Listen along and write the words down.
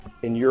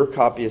in your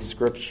copy of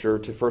Scripture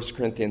to 1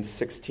 Corinthians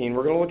 16.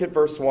 We're going to look at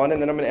verse 1,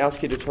 and then I'm going to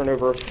ask you to turn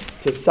over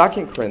to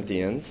 2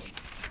 Corinthians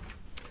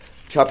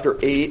chapter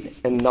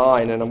 8 and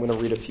 9, and I'm going to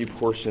read a few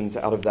portions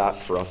out of that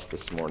for us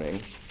this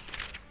morning.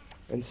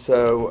 And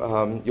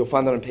so you'll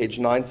find that on page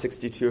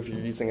 962 if you're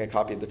using a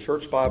copy of the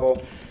Church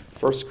Bible,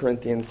 1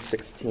 Corinthians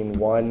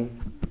 16:1.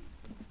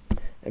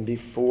 And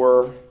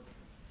before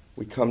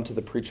we come to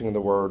the preaching of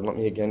the Word, let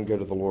me again go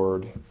to the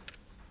Lord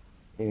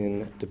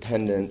in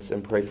dependence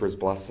and pray for His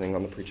blessing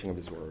on the preaching of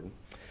His Word.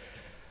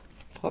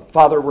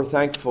 Father, we're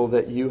thankful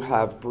that you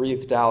have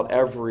breathed out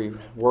every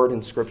word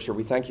in Scripture.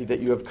 We thank you that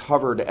you have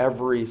covered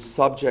every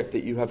subject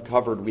that you have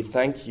covered. We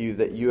thank you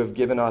that you have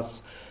given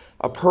us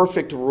a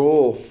perfect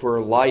rule for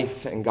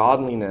life and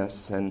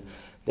godliness, and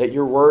that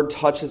your word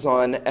touches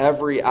on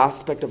every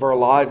aspect of our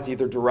lives,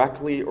 either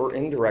directly or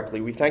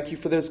indirectly. We thank you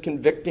for those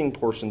convicting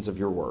portions of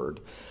your word.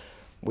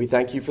 We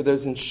thank you for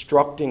those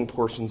instructing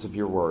portions of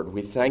your word.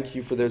 We thank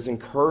you for those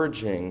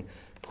encouraging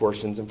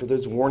portions and for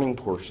those warning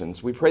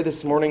portions. We pray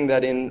this morning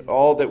that in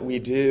all that we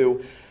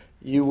do,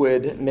 you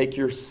would make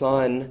your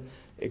Son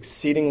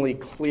exceedingly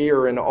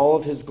clear in all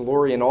of his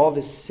glory and all of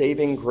his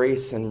saving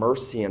grace and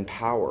mercy and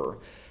power.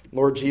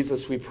 Lord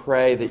Jesus, we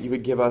pray that you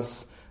would give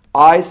us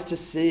eyes to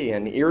see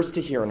and ears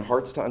to hear and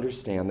hearts to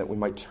understand, that we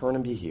might turn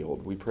and be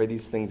healed. We pray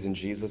these things in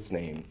Jesus'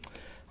 name.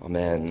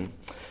 Amen.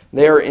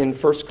 There in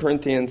 1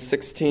 Corinthians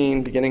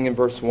 16, beginning in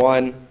verse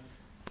 1,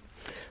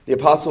 the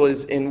apostle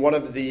is in one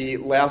of the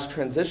last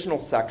transitional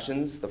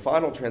sections, the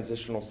final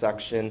transitional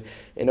section,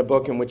 in a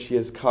book in which he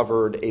has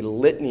covered a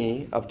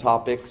litany of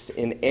topics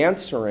in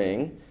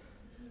answering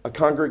a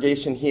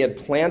congregation he had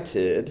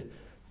planted,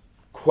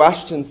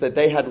 questions that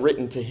they had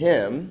written to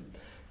him.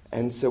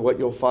 And so what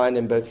you'll find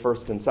in both 1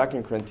 and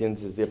 2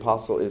 Corinthians is the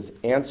apostle is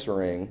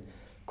answering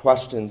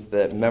questions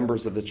that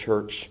members of the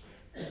church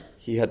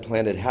he had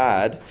planted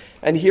had.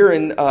 And here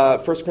in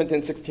 1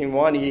 Corinthians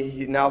 16:1,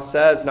 he now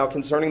says, "Now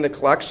concerning the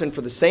collection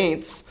for the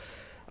saints,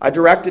 I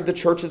directed the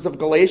churches of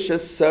Galatia,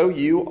 so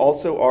you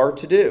also are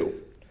to do.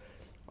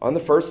 On the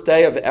first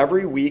day of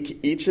every week,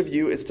 each of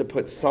you is to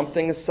put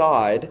something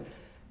aside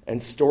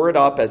and store it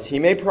up as he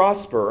may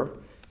prosper,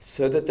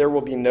 so that there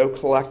will be no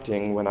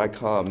collecting when I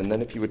come." And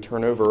then if you would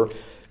turn over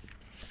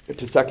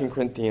to 2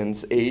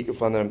 Corinthians 8, you'll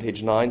find that on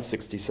page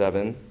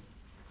 967.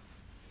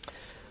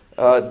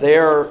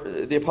 There,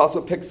 the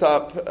apostle picks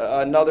up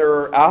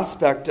another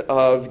aspect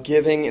of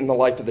giving in the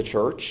life of the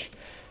church.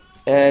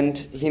 And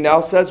he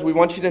now says, "We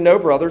want you to know,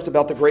 brothers,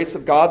 about the grace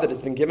of God that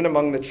has been given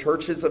among the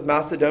churches of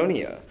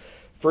Macedonia.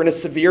 For in a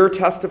severe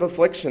test of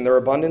affliction, their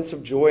abundance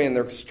of joy and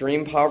their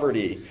extreme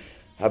poverty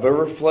have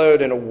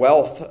overflowed in a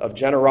wealth of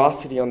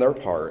generosity on their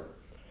part.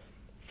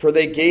 For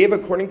they gave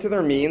according to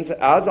their means,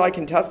 as I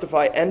can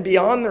testify, and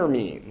beyond their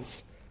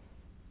means,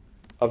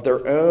 of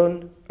their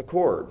own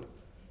accord,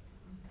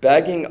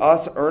 begging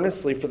us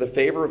earnestly for the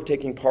favor of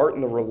taking part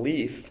in the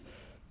relief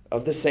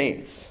of the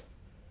saints.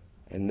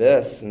 And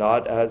this,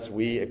 not as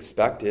we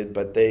expected,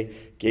 but they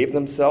gave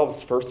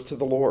themselves first to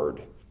the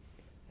Lord,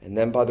 and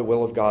then by the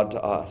will of God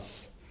to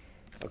us.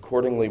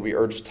 Accordingly, we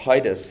urged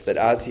Titus that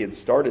as he had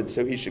started,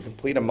 so he should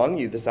complete among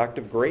you this act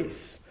of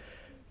grace.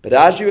 But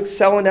as you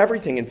excel in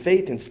everything, in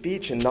faith, in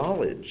speech, in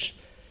knowledge,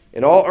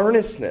 in all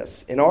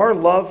earnestness, in our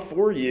love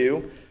for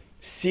you,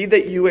 see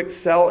that you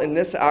excel in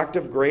this act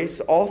of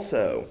grace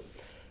also.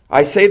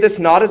 I say this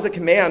not as a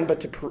command, but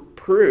to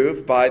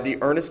prove by the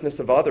earnestness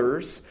of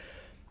others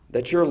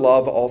that your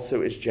love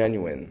also is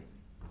genuine.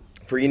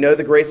 For you know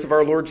the grace of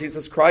our Lord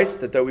Jesus Christ,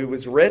 that though he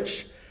was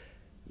rich,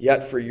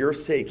 yet for your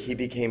sake he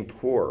became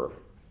poor,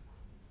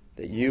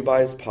 that you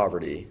by his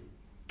poverty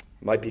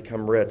might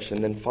become rich."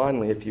 And then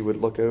finally, if you would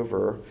look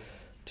over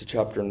to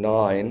chapter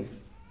 9,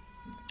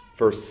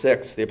 verse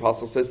 6, the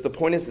apostle says, "The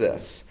point is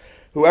this: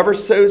 whoever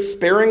sows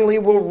sparingly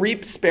will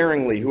reap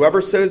sparingly. Whoever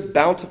sows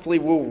bountifully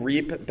will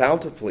reap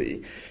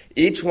bountifully.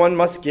 Each one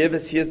must give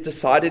as he has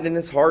decided in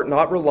his heart,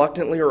 not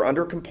reluctantly or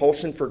under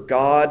compulsion, for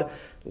God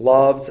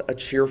loves a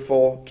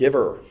cheerful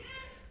giver.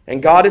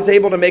 And God is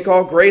able to make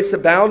all grace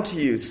abound to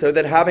you, so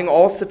that having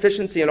all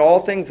sufficiency in all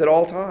things at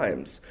all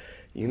times,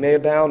 you may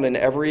abound in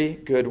every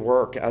good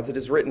work. As it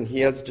is written, he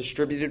has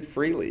distributed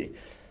freely.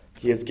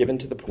 He has given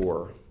to the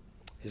poor.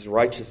 His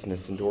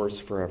righteousness endures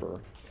forever.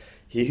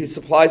 He who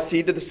supplies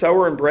seed to the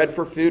sower and bread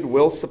for food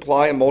will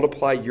supply and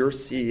multiply your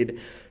seed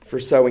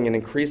for sowing and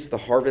increase the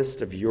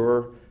harvest of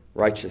your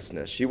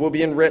righteousness. You will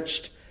be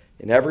enriched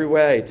in every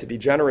way, to be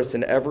generous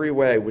in every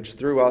way, which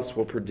through us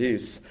will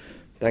produce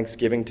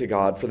thanksgiving to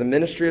God. For the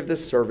ministry of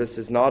this service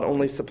is not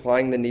only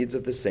supplying the needs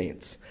of the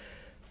saints,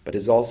 but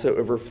is also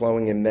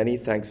overflowing in many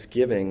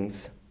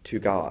thanksgivings to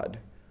God.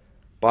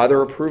 By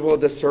their approval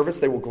of this service,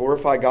 they will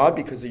glorify God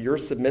because of your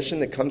submission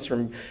that comes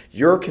from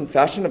your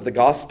confession of the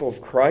gospel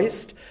of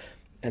Christ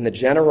and the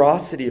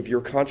generosity of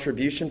your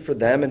contribution for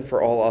them and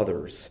for all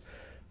others,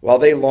 while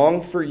they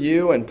long for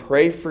you and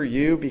pray for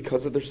you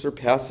because of the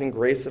surpassing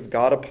grace of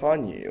God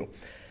upon you.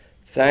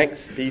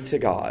 Thanks be to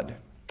God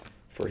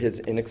for his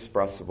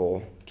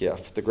inexpressible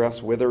gift. The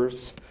grass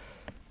withers,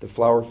 the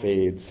flower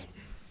fades,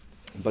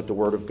 but the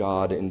word of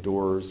God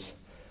endures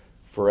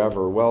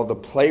forever. Well, the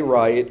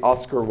playwright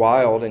Oscar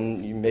Wilde,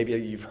 and maybe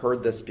you've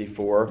heard this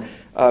before,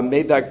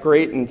 made that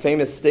great and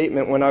famous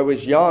statement, "When I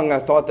was young, I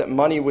thought that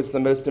money was the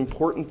most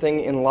important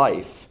thing in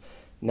life.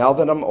 Now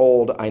that I'm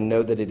old, I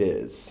know that it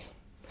is."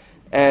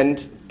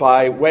 And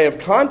by way of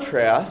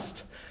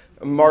contrast,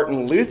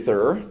 Martin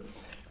Luther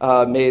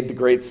made the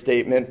great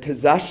statement,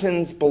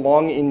 "Possessions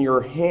belong in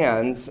your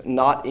hands,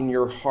 not in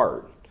your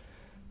heart."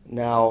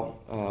 Now,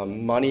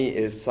 money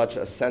is such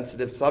a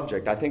sensitive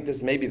subject. I think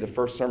this may be the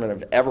first sermon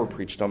I've ever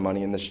preached on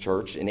money in this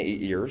church in 8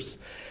 years.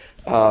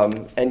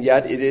 And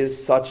yet it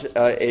is such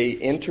an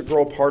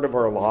integral part of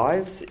our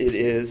lives. It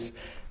is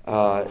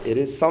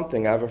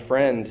something. I have a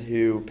friend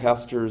who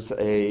pastors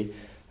a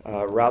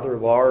rather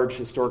large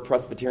historic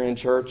Presbyterian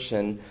church,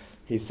 and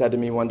he said to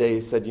me one day,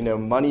 he said,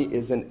 money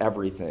isn't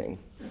everything,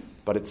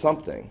 but it's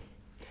something.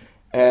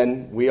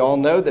 And we all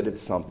know that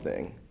it's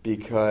something,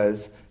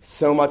 because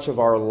so much of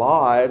our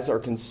lives are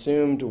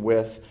consumed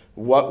with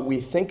what we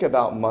think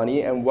about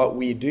money and what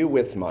we do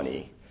with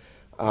money.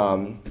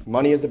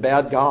 Money is a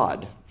bad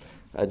god.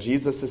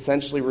 Jesus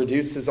essentially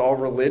reduces all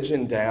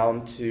religion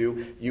down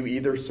to you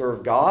either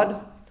serve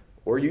God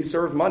or you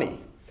serve money.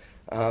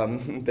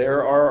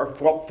 There are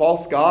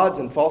false gods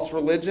and false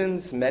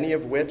religions, many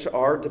of which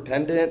are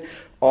dependent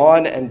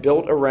on and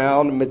built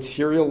around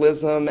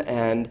materialism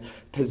and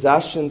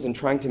possessions and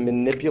trying to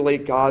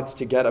manipulate gods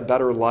to get a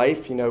better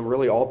life.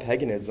 Really all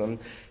paganism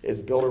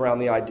is built around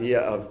the idea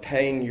of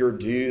paying your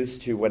dues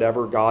to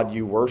whatever god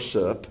you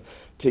worship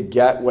to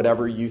get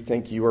whatever you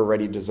think you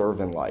already deserve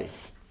in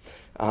life.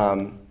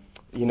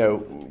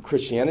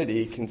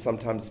 Christianity can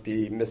sometimes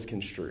be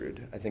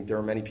misconstrued. I think there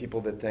are many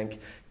people that think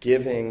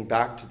giving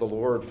back to the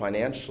Lord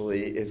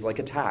financially is like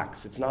a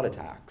tax. It's not a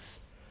tax.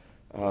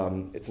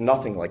 It's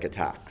nothing like a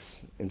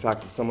tax. In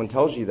fact, if someone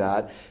tells you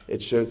that,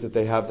 it shows that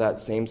they have that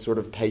same sort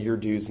of pay your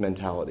dues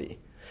mentality.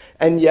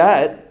 And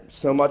yet,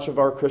 so much of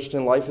our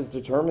Christian life is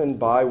determined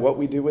by what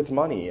we do with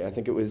money. I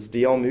think it was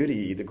D.L.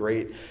 Moody, the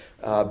great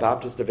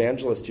Baptist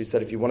evangelist, who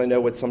said, if you want to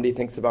know what somebody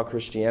thinks about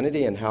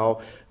Christianity and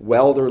how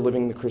well they're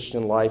living the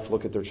Christian life,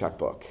 look at their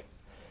checkbook.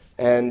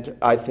 And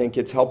I think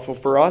it's helpful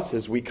for us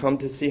as we come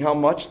to see how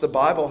much the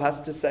Bible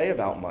has to say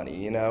about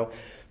money.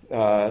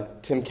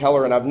 Tim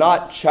Keller, and I've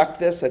not checked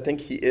this, I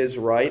think he is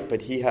right,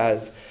 but he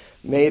has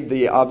made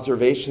the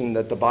observation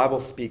that the Bible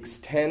speaks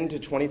 10 to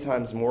 20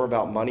 times more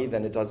about money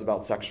than it does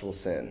about sexual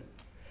sin.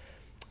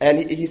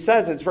 And he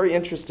says, it's very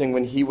interesting,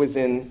 when he was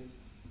in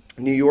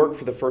New York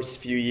for the first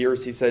few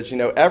years, he says,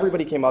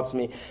 everybody came up to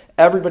me,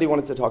 everybody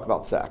wanted to talk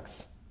about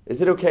sex.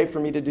 Is it okay for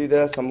me to do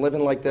this? I'm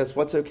living like this.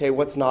 What's okay?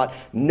 What's not?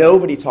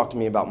 Nobody talked to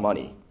me about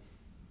money.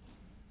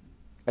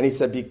 And he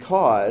said,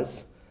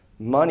 because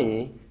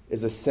money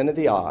is a sin of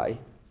the eye,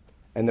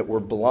 and that we're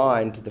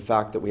blind to the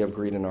fact that we have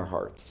greed in our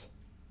hearts.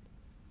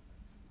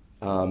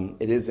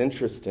 It is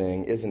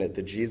interesting, isn't it,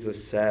 that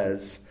Jesus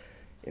says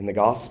in the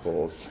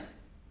Gospels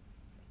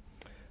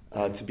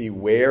to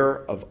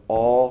beware of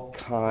all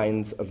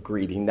kinds of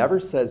greed. He never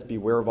says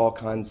beware of all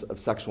kinds of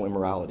sexual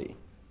immorality,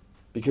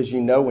 because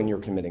you know when you're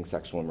committing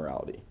sexual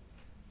immorality.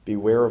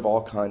 Beware of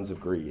all kinds of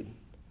greed.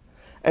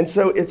 And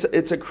so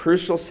it's a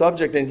crucial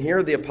subject. And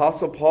here the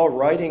Apostle Paul,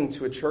 writing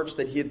to a church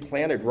that he had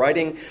planted,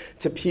 writing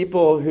to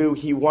people who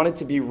he wanted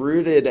to be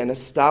rooted and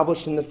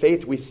established in the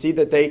faith, we see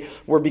that they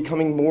were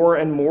becoming more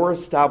and more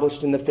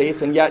established in the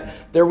faith, and yet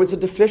there was a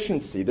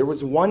deficiency. There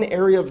was one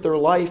area of their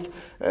life,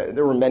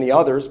 there were many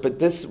others, but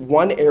this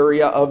one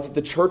area of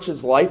the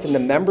church's life and the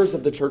members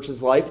of the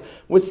church's life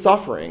was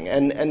suffering.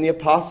 And the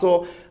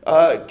Apostle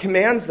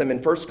commands them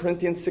in 1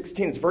 Corinthians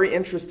 16. It's very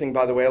interesting,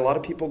 by the way. A lot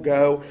of people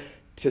go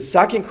to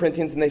 2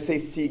 Corinthians, and they say,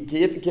 see,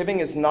 giving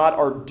is not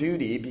our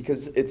duty,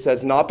 because it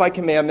says, not by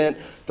commandment,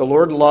 the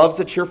Lord loves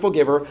a cheerful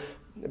giver.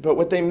 But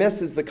what they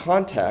miss is the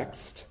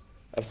context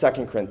of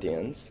 2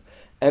 Corinthians,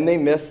 and they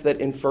miss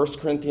that in 1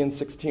 Corinthians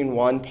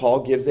 16:1, Paul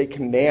gives a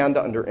command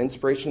under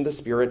inspiration of the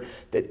Spirit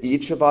that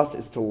each of us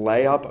is to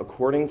lay up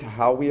according to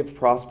how we have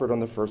prospered on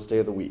the first day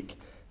of the week.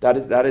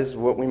 That is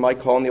what we might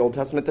call in the Old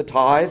Testament the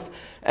tithe.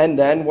 And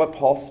then what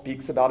Paul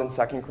speaks about in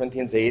 2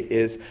 Corinthians 8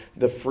 is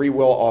the free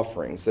will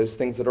offerings, those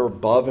things that are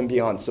above and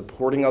beyond,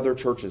 supporting other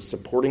churches,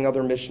 supporting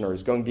other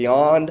missionaries, going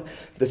beyond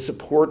the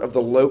support of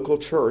the local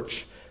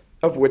church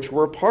of which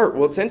we're a part.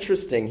 Well, it's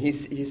interesting.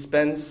 He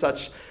spends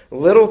such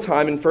little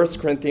time in 1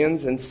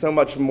 Corinthians and so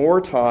much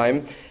more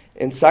time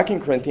in 2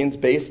 Corinthians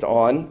based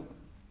on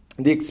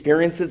the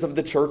experiences of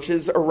the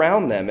churches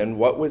around them and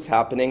what was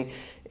happening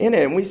in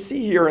it. And we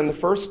see here in the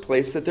first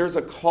place that there's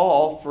a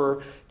call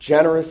for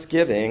generous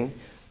giving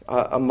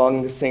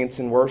among the saints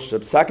in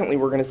worship. Secondly,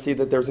 we're going to see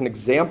that there's an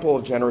example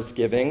of generous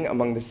giving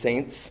among the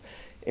saints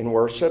in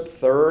worship.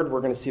 Third,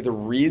 we're going to see the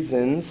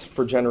reasons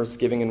for generous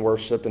giving in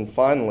worship. And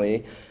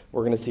finally,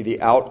 we're going to see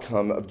the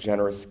outcome of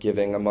generous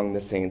giving among the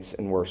saints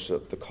in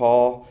worship. The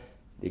call,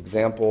 the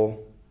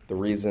example, the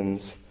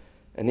reasons,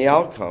 And the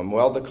outcome,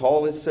 well, the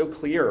call is so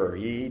clear.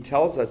 He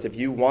tells us if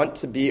you want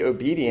to be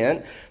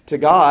obedient to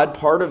God,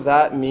 part of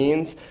that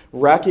means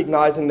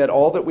recognizing that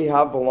all that we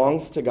have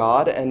belongs to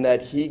God and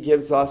that he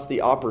gives us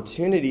the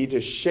opportunity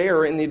to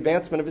share in the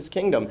advancement of his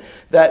kingdom.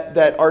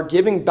 That our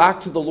giving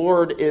back to the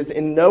Lord is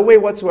in no way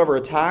whatsoever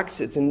a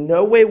tax. It's in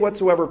no way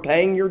whatsoever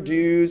paying your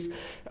dues.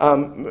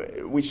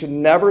 We should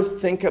never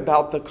think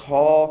about the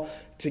call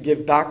to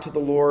give back to the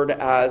Lord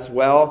as,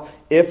 well,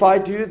 if I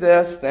do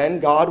this, then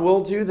God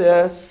will do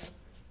this.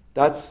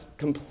 That's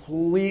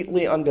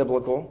completely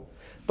unbiblical,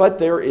 but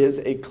there is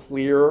a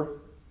clear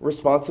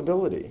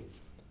responsibility.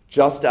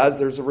 Just as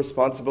there's a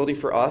responsibility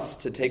for us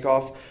to take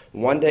off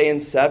one day in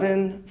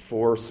 7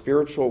 for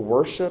spiritual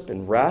worship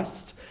and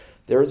rest,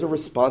 there is a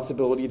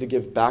responsibility to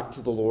give back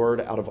to the Lord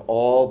out of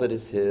all that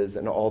is his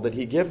and all that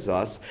he gives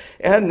us.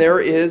 And there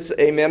is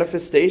a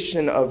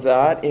manifestation of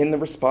that in the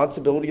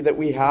responsibility that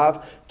we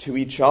have to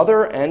each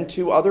other and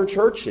to other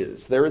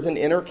churches. There is an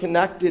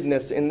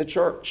interconnectedness in the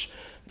church.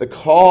 The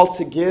call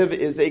to give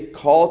is a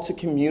call to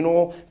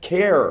communal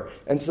care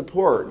and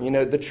support.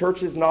 The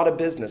church is not a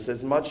business,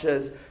 as much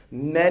as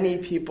many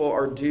people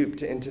are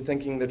duped into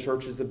thinking the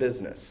church is a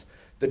business.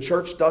 The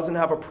church doesn't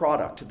have a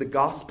product. The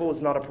gospel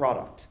is not a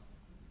product.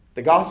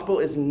 The gospel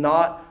is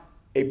not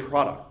a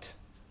product.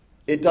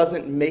 It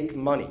doesn't make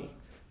money.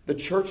 The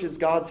church is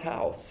God's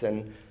house,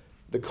 and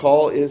the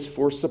call is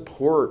for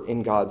support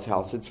in God's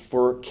house. It's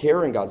for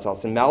care in God's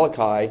house. In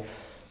Malachi,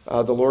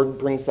 the Lord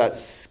brings that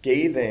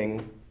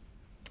scathing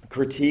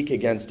critique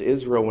against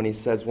Israel when he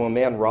says, well,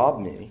 man robbed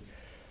me.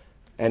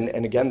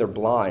 And again, they're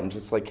blind,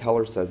 just like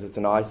Keller says, it's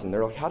an eye sin.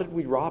 They're like, how did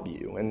we rob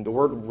you? And the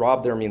word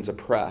rob there means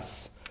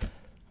oppress.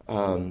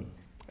 And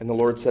the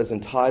Lord says, in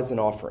tithes and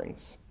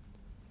offerings.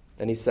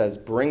 Then he says,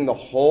 bring the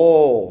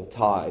whole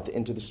tithe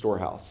into the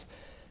storehouse,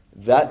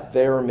 that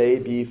there may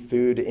be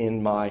food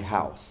in my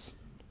house.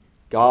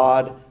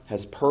 God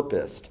has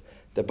purposed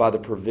that by the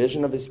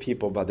provision of his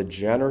people, by the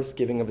generous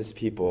giving of his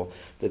people,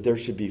 that there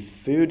should be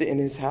food in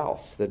his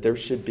house, that there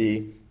should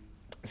be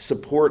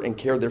support and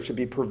care, there should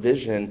be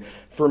provision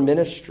for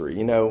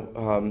ministry.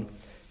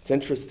 It's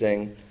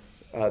interesting,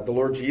 the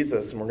Lord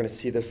Jesus, and we're going to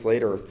see this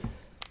later,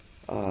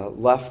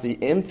 left the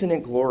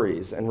infinite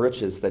glories and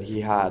riches that he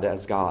had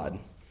as God.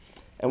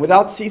 And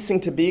without ceasing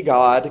to be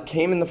God,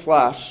 came in the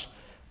flesh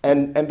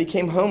and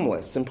became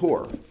homeless and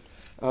poor.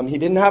 He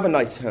didn't have a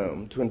nice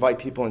home to invite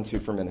people into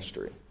for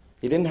ministry.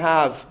 He didn't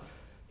have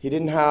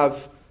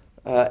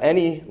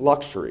any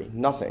luxury,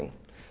 nothing.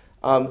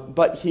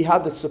 But he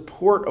had the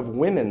support of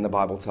women, the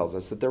Bible tells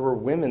us, that there were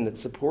women that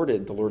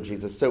supported the Lord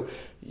Jesus. So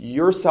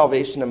your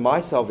salvation and my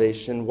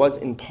salvation was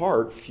in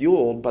part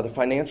fueled by the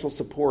financial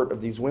support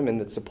of these women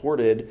that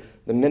supported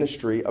the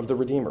ministry of the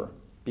Redeemer.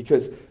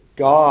 Because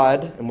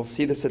God, and we'll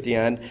see this at the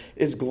end,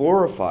 is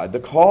glorified. The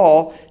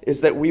call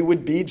is that we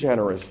would be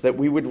generous, that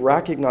we would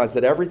recognize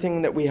that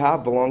everything that we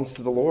have belongs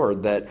to the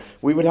Lord, that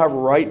we would have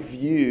right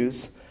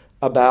views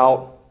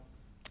about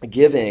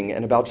giving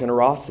and about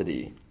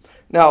generosity.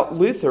 Now,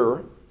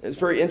 Luther is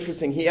very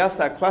interesting. He asked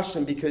that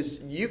question because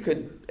you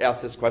could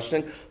ask this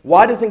question,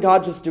 why doesn't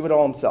God just do it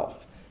all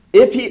himself?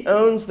 If he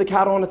owns the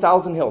cattle on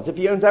 1,000 hills, if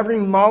he owns every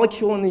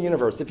molecule in the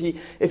universe, if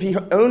he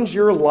owns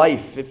your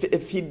life,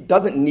 if he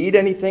doesn't need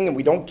anything and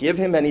we don't give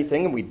him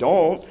anything, and we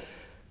don't,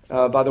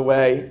 by the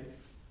way,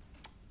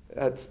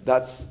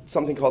 that's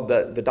something called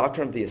the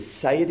doctrine of the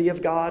aseity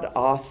of God,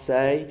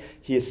 ase.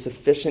 He is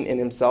sufficient in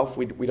himself.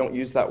 We don't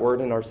use that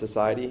word in our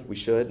society. We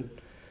should.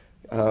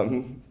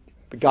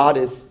 But God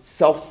is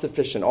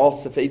self-sufficient,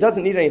 all-sufficient. He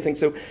doesn't need anything.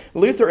 So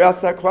Luther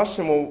asked that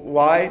question, well,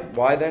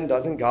 why then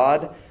doesn't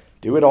God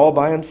do it all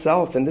by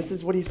himself? And this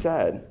is what he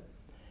said.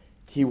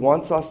 He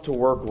wants us to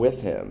work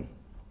with him.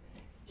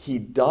 He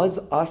does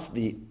us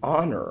the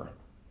honor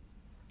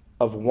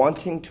of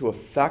wanting to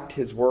effect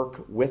his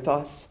work with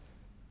us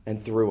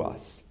and through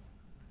us.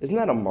 Isn't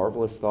that a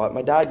marvelous thought?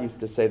 My dad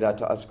used to say that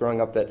to us growing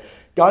up, that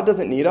God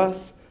doesn't need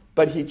us,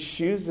 but he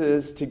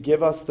chooses to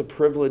give us the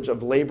privilege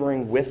of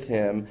laboring with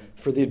him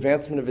for the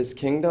advancement of his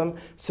kingdom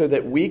so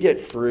that we get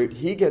fruit,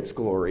 he gets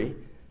glory.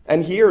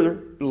 And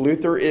here,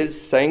 Luther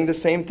is saying the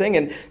same thing.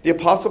 And the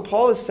Apostle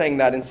Paul is saying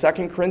that in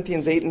 2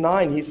 Corinthians 8 and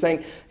 9. He's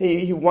saying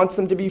he wants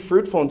them to be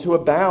fruitful and to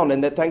abound,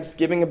 and that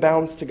thanksgiving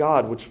abounds to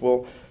God, which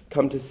we'll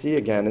come to see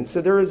again. And so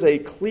there is a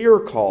clear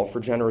call for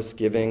generous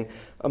giving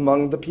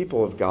among the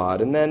people of God.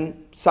 And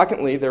then,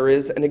 secondly, there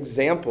is an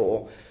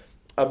example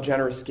of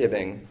generous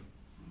giving.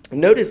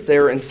 Notice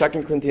there in 2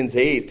 Corinthians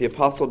 8, the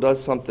apostle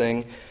does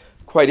something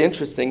quite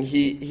interesting.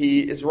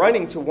 He is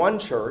writing to one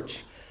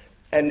church,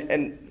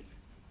 and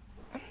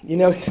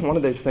it's one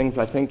of those things,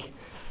 I think,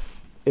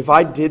 if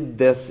I did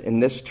this in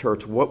this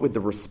church, what would the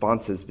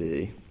responses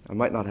be? I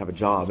might not have a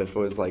job if it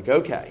was like,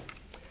 okay,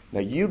 now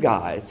you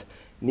guys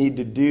need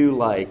to do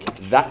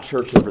like that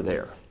church over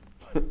there.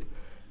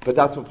 But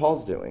that's what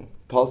Paul's doing.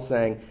 Paul's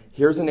saying,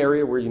 here's an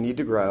area where you need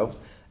to grow.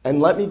 And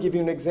let me give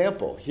you an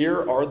example.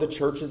 Here are the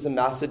churches in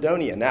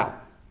Macedonia. Now,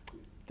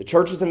 the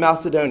churches in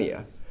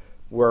Macedonia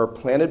were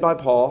planted by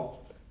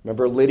Paul.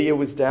 Remember, Lydia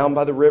was down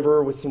by the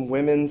river with some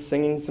women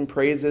singing some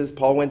praises.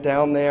 Paul went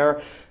down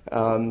there.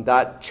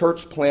 That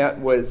church plant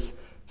was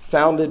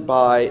founded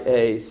by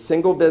a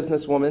single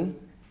businesswoman,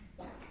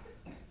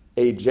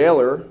 a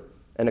jailer,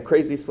 and a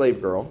crazy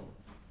slave girl.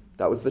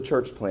 That was the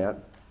church plant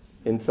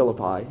in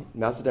Philippi,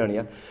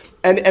 Macedonia.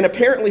 And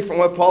apparently from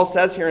what Paul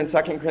says here in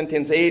 2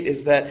 Corinthians 8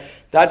 is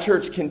that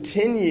church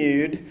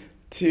continued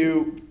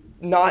to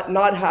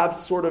not have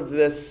sort of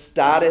this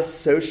status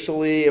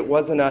socially. It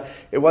wasn't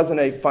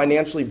a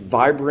financially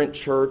vibrant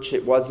church.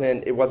 It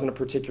wasn't a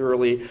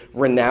particularly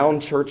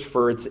renowned church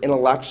for its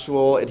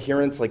intellectual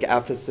adherents like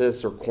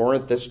Ephesus or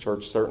Corinth, this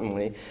church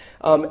certainly.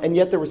 And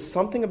yet there was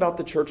something about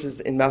the churches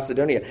in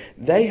Macedonia.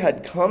 They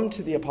had come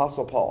to the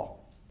Apostle Paul.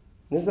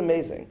 This is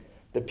amazing.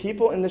 The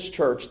people in this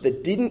church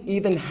that didn't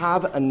even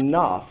have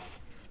enough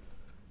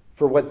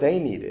for what they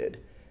needed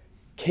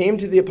came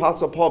to the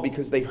Apostle Paul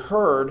because they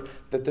heard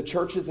that the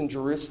churches in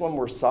Jerusalem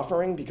were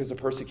suffering because of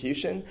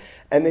persecution.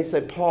 And they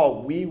said,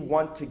 Paul, we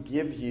want to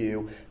give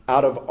you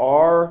out of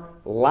our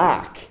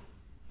lack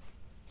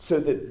so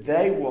that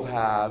they will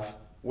have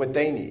what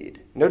they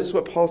need. Notice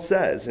what Paul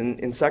says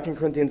in 2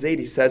 Corinthians 8.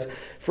 He says,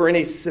 for in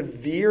a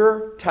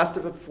severe test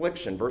of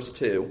affliction, verse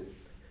 2,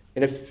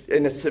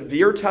 in a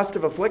severe test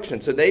of affliction,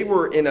 so they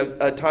were in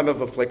a time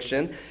of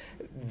affliction,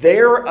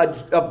 their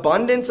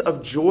abundance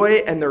of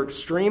joy and their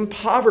extreme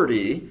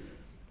poverty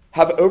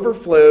have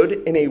overflowed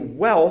in a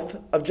wealth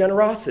of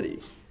generosity.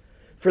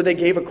 For they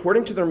gave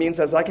according to their means,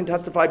 as I can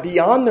testify,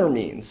 beyond their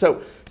means.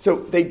 So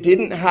they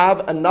didn't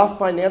have enough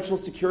financial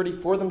security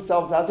for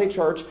themselves as a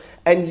church,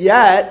 and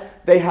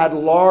yet they had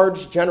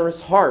large,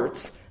 generous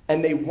hearts,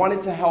 and they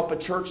wanted to help a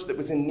church that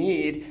was in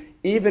need,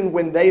 even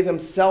when they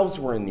themselves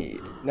were in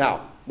need.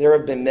 Now, there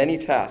have been many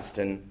tests,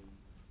 and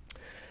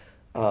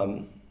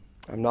I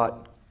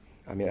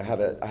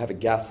have a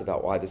guess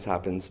about why this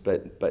happens,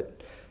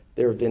 but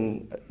there have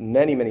been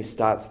many, many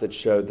stats that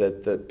show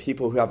that the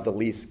people who have the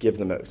least give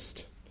the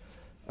most.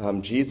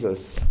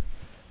 Jesus,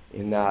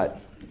 in that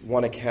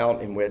one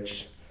account in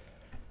which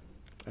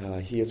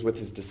he is with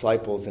his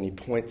disciples and he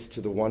points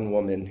to the one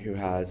woman who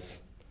has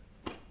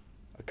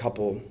a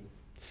couple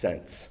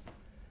cents,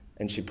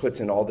 and she puts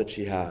in all that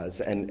she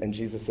has, and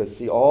Jesus says,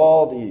 see,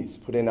 all these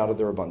put in out of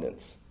their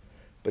abundance,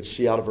 but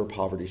she out of her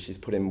poverty, she's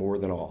put in more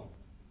than all.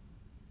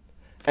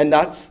 And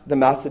that's the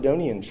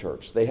Macedonian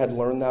church. They had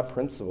learned that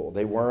principle.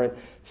 They weren't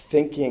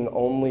thinking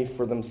only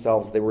for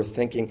themselves. They were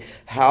thinking,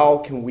 how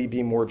can we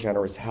be more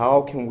generous?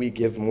 How can we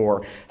give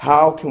more?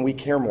 How can we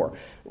care more?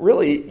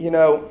 Really,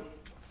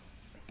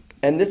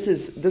 and this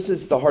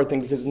is the hard thing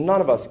because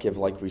none of us give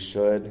like we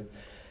should.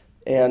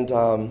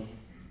 And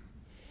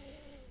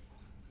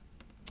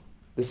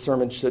this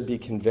sermon should be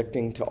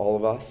convicting to all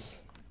of us.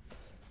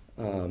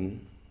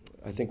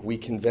 I think we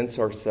convince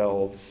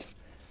ourselves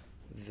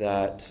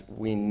that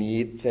we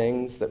need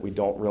things that we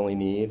don't really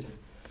need.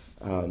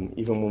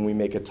 Even when we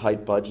make a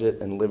tight budget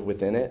and live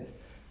within it,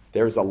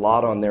 there's a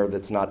lot on there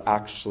that's not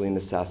actually a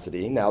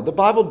necessity. Now, the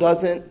Bible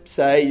doesn't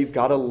say you've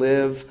got to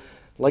live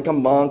like a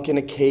monk in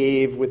a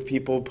cave with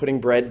people putting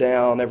bread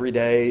down every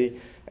day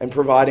and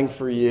providing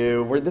for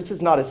you. This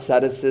is not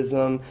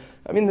asceticism.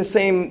 I mean, the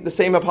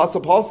same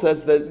Apostle Paul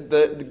says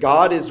that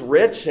God is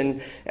rich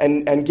and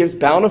gives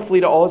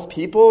bountifully to all his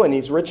people, and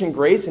he's rich in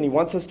grace, and he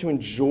wants us to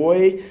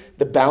enjoy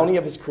the bounty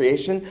of his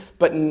creation,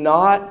 but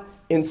not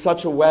in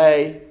such a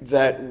way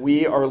that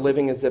we are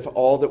living as if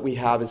all that we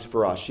have is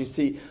for us. You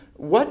see,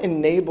 what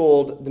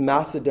enabled the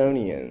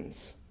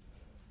Macedonians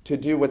to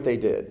do what they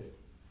did?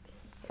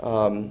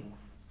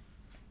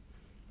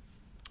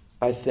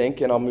 I think,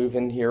 and I'll move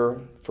in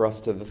here for us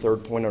to the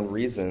third point on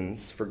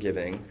reasons for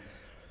giving.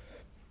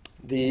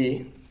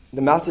 The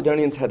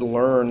Macedonians had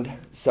learned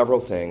several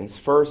things.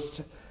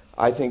 First,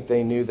 I think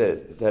they knew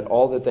that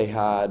all that they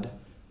had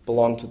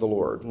belonged to the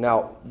Lord.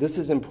 Now, this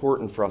is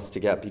important for us to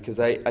get because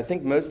I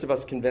think most of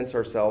us convince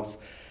ourselves,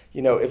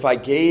 if I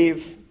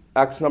gave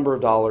X number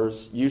of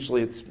dollars,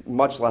 usually it's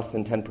much less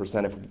than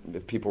 10%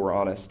 if people were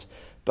honest,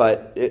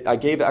 but I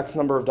gave X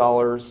number of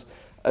dollars,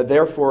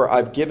 therefore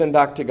I've given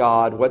back to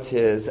God what's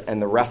his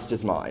and the rest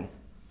is mine.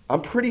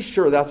 I'm pretty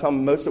sure that's how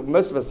most of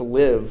us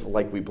live,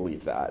 like we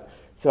believe that.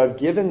 So I've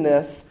given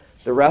this,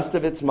 the rest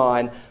of it's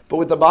mine. But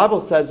what the Bible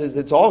says is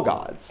it's all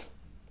God's.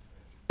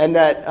 And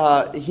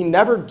that he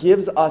never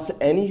gives us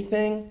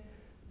anything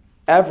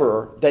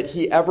ever that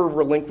he ever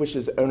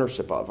relinquishes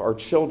ownership of. Our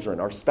children,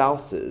 our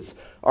spouses,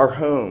 our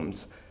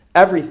homes,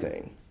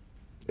 everything.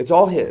 It's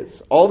all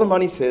his. All the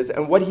money's his.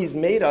 And what he's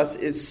made us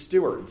is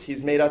stewards.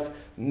 He's made us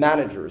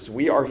managers.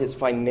 We are his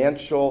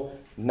financial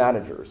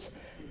managers.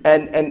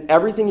 And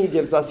everything he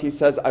gives us, he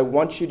says, I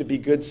want you to be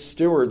good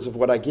stewards of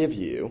what I give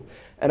you.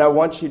 And I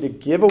want you to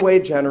give away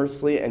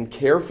generously and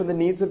care for the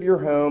needs of your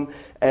home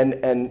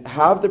and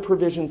have the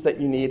provisions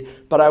that you need.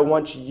 But I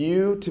want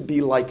you to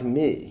be like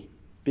me.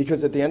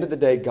 Because at the end of the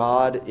day,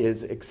 God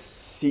is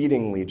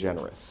exceedingly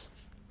generous.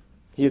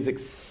 He is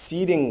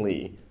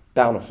exceedingly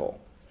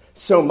bountiful.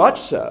 So much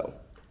so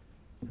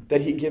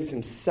that he gives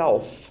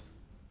himself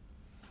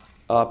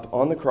up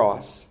on the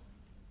cross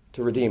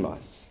to redeem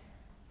us.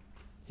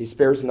 He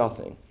spares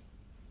nothing.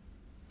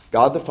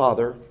 God the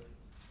Father,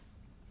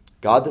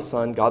 God the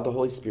Son, God the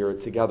Holy Spirit,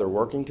 together,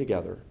 working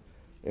together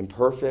in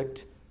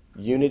perfect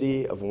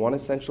unity of one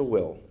essential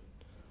will,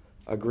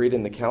 agreed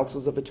in the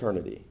councils of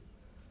eternity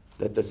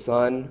that the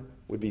Son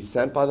would be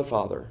sent by the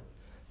Father,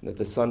 and that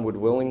the Son would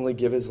willingly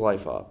give his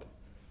life up,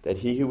 that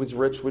he who was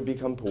rich would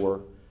become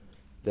poor,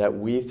 that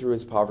we through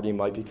his poverty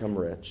might become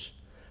rich.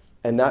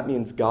 And that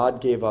means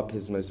God gave up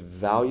his most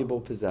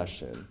valuable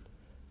possession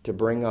to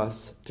bring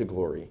us to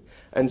glory.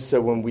 And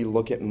so when we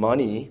look at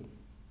money,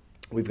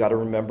 we've got to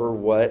remember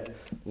what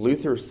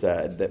Luther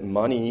said, that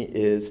money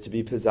is to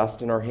be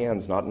possessed in our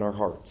hands, not in our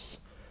hearts.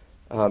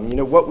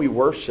 What we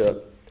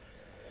worship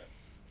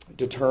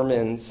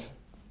determines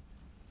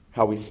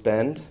how we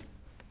spend.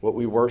 What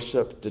we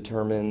worship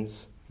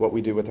determines what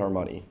we do with our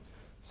money.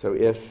 So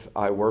if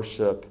I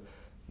worship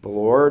the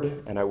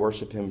Lord and I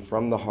worship him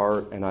from the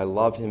heart and I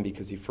love him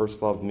because he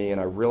first loved me and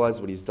I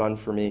realize what he's done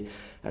for me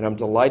and I'm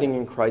delighting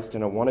in Christ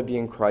and I want to be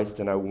in Christ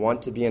and I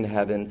want to be in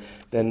heaven,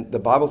 then the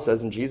Bible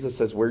says and Jesus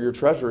says, where your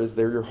treasure is,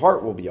 there your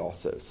heart will be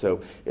also. So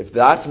if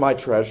that's my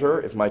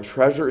treasure, if my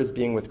treasure is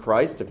being with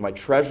Christ, if my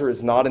treasure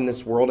is not in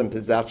this world and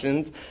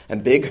possessions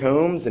and big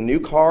homes and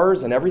new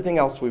cars and everything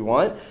else we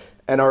want,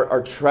 and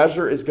our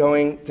treasure is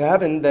going to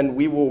heaven, then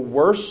we will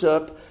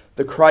worship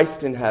the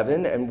Christ in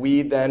heaven, and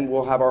we then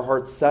will have our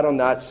hearts set on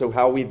that, so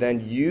how we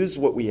then use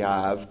what we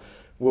have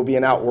will be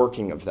an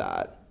outworking of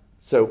that.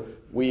 So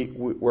we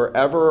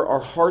wherever our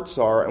hearts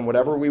are and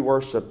whatever we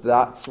worship,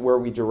 that's where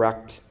we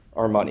direct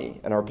our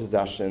money and our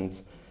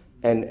possessions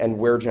and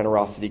where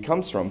generosity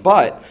comes from.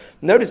 But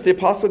notice the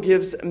apostle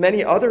gives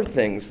many other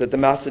things that the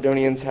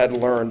Macedonians had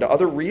learned,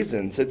 other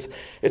reasons.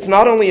 It's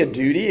not only a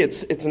duty,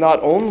 it's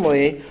not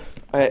only,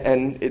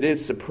 and it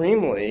is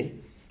supremely,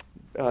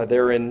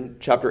 there in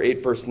chapter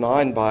 8, verse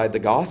 9, by the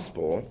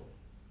gospel,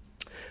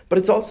 but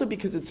it's also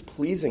because it's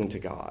pleasing to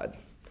God.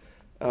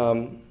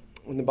 When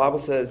the Bible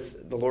says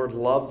the Lord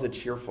loves a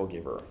cheerful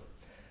giver,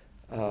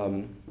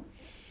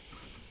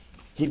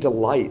 he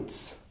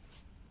delights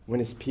when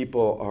his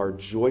people are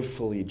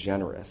joyfully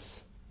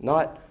generous.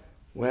 Not,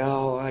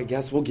 well, I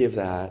guess we'll give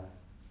that.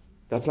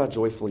 That's not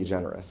joyfully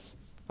generous.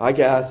 I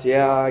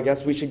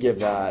guess we should give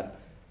that.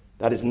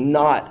 That is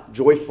not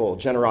joyful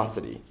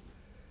generosity.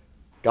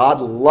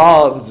 God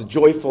loves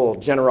joyful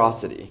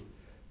generosity.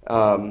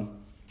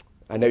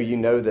 I know you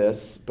know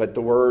this, but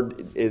the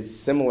word is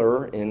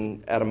similar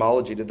in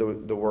etymology to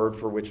the word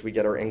for which we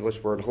get our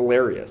English word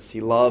hilarious. He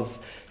loves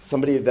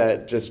somebody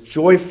that just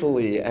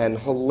joyfully and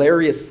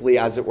hilariously,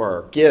 as it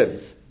were,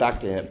 gives back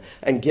to him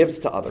and gives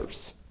to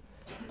others.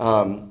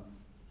 And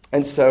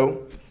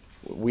so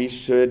we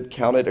should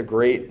count it a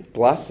great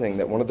blessing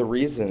that one of the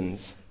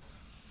reasons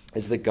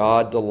is that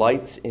God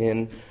delights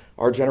in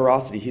our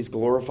generosity. He's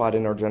glorified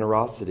in our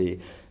generosity,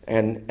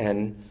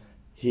 and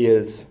he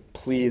is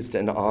pleased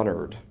and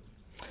honored.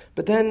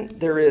 But then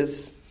there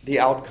is the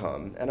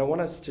outcome, and I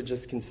want us to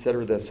just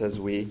consider this as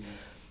we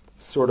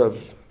sort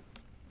of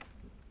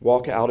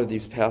walk out of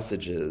these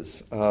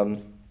passages.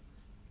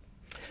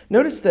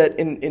 Notice that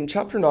in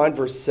chapter 9,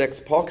 verse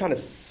 6, Paul kind of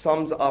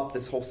sums up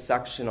this whole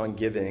section on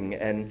giving,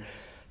 and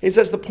he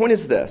says the point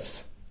is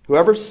this: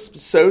 whoever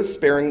sows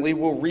sparingly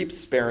will reap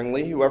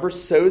sparingly. Whoever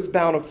sows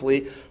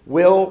bountifully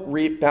will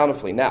reap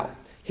bountifully. Now,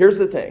 here's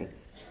the thing.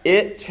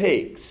 It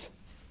takes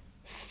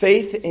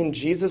faith in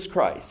Jesus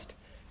Christ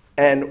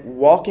and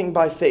walking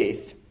by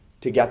faith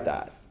to get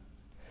that.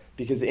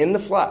 Because in the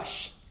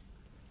flesh,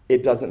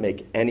 it doesn't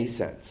make any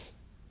sense.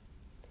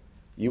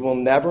 You will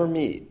never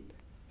meet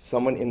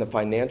someone in the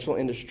financial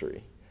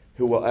industry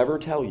who will ever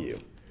tell you,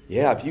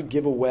 yeah, if you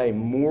give away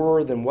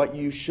more than what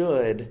you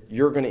should,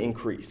 you're going to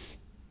increase.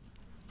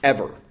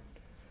 Ever.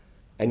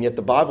 And yet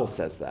the Bible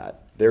says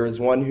that. There is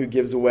one who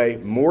gives away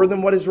more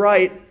than what is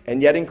right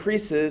and yet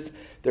increases.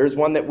 There is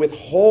one that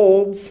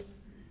withholds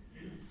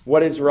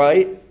what is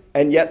right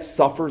and yet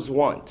suffers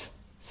want.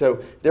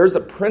 So there's a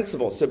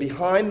principle. So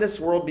behind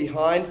this world,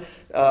 behind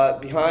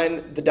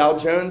the Dow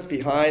Jones,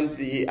 behind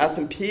the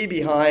S&P,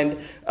 behind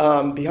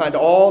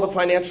all the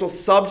financial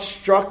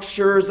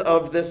substructures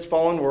of this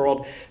fallen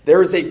world,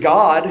 there is a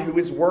God who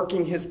is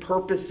working his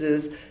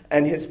purposes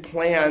and his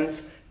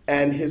plans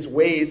and his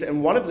ways,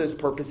 and one of those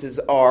purposes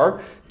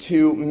are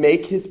to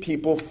make his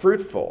people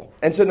fruitful.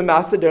 And so the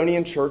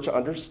Macedonian church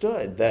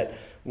understood that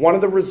one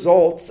of the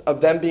results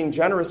of them being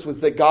generous was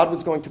that God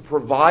was going to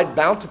provide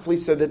bountifully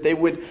so that they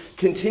would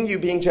continue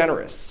being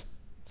generous.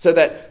 So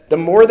that the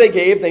more they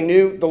gave, they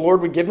knew the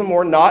Lord would give them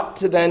more, not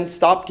to then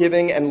stop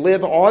giving and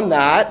live on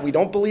that. We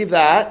don't believe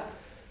that.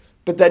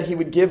 But that he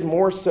would give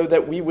more so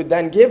that we would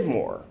then give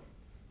more.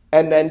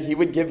 And then he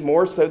would give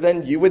more so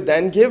then you would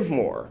then give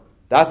more.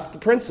 That's the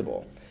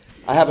principle.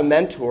 I have a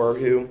mentor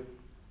who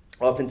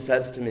often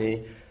says to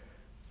me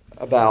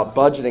about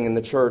budgeting in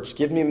the church,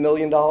 give me $1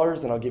 million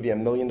and I'll give you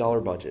 $1 million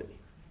budget.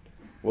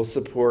 We'll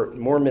support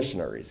more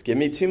missionaries. Give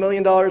me $2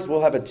 million,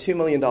 we'll have a $2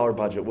 million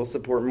budget. We'll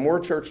support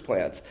more church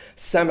plants,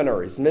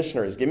 seminaries,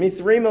 missionaries. Give me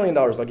 $3 million,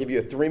 I'll give you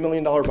a $3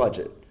 million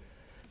budget.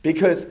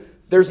 Because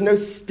There's no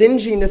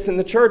stinginess in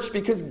the church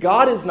because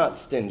God is not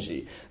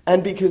stingy.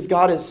 And because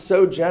God is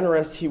so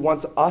generous, he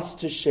wants us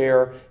to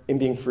share in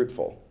being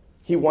fruitful.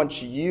 He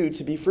wants you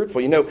to be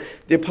fruitful. You know,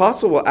 the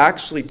apostle will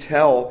actually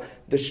tell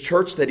this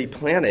church that he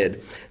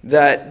planted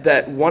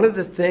that one of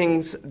the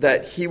things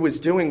that he was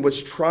doing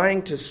was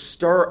trying to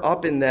stir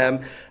up in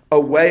them a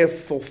way of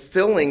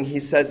fulfilling, he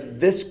says,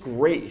 this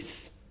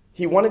grace.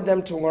 He wanted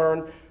them to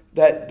learn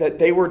that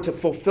they were to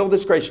fulfill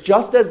this grace,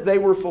 just as they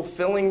were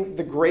fulfilling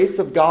the grace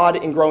of God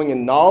in growing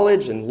in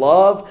knowledge and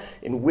love,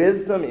 in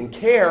wisdom, in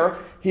care.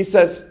 He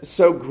says,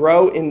 so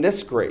grow in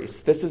this grace.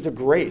 This is a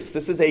grace.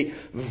 This is a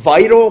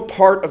vital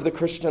part of the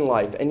Christian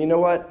life. And you know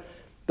what?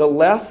 The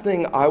last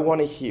thing I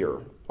want to hear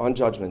on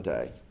Judgment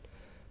Day,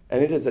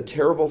 and it is a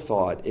terrible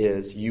thought,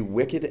 is you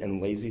wicked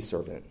and lazy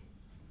servant.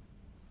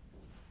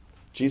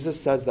 Jesus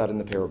says that in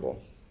the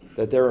parable,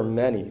 that there are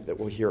many that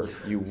will hear,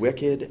 you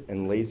wicked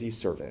and lazy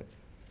servant.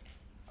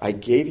 I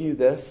gave you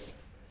this,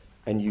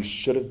 and you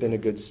should have been a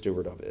good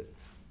steward of it.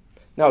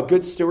 Now,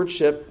 good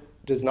stewardship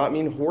does not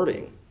mean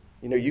hoarding.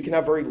 You know, you can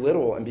have very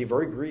little and be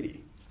very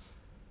greedy.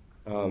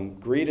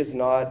 Greed is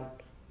not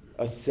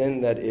a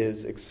sin that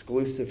is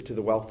exclusive to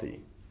the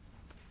wealthy.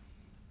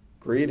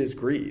 Greed is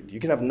greed. You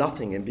can have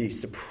nothing and be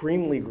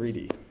supremely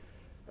greedy.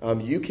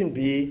 You can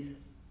be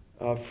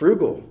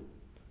frugal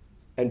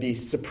and be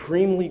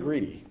supremely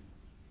greedy.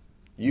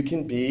 You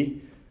can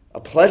be a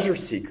pleasure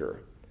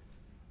seeker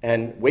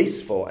and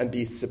wasteful and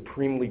be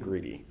supremely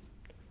greedy.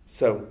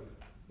 So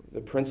the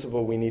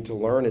principle we need to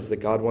learn is that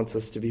God wants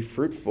us to be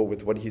fruitful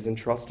with what he's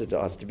entrusted to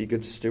us, to be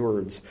good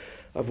stewards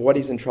of what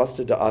he's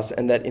entrusted to us,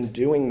 and that in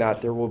doing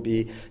that there will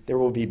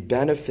be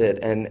benefit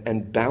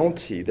and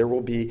bounty. There will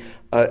be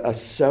a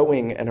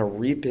sowing and a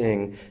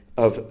reaping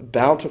of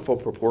bountiful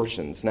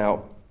proportions.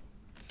 Now,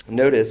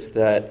 notice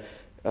that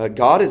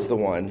God is the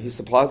one who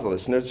supplies all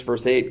this. Notice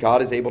verse 8,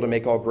 God is able to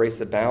make all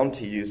grace abound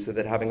to you, so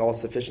that having all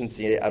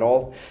sufficiency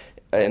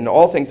in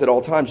all things at all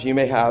times, you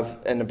may have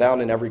and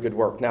abound in every good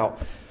work. Now,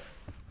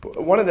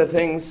 one of the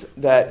things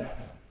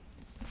that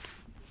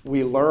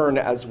we learn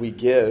as we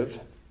give,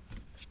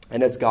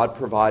 and as God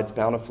provides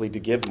bountifully to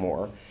give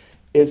more,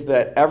 is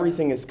that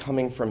everything is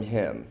coming from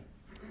him.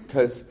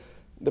 Because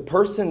the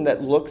person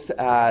that looks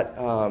at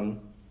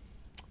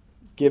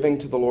giving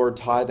to the Lord,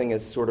 tithing,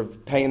 as sort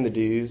of paying the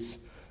dues,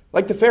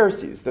 like the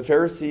Pharisees. The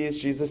Pharisees,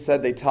 Jesus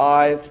said they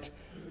tithed.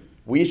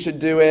 We should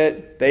do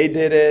it. They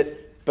did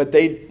it. But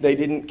they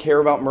didn't care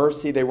about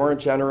mercy. They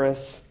weren't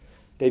generous.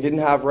 They didn't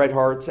have right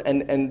hearts.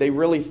 And they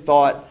really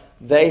thought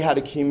they had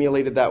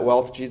accumulated that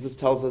wealth. Jesus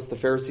tells us the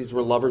Pharisees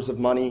were lovers of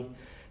money.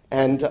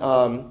 And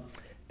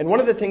one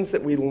of the things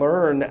that we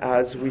learn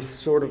as we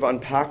sort of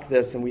unpack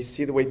this and we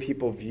see the way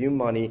people view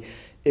money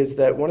is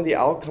that one of the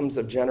outcomes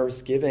of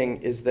generous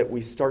giving is that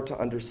we start to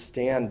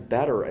understand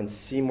better and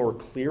see more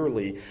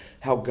clearly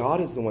how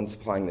God is the one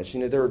supplying this.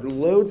 You know, there are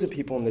loads of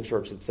people in the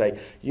church that say,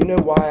 you know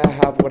why I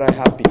have what I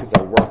have? Because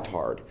I worked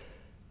hard.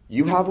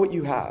 You have what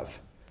you have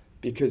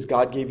because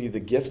God gave you the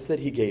gifts that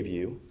he gave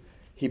you.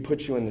 He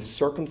put you in the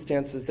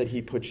circumstances that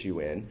he put you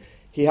in.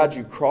 He had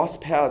you cross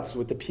paths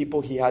with the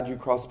people he had you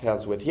cross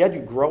paths with. He had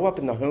you grow up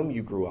in the home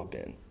you grew up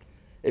in.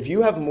 If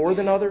you have more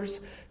than others,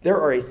 there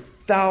are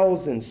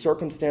 1,000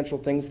 circumstantial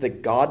things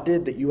that God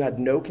did that you had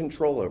no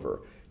control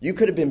over. You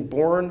could have been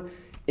born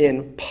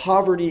in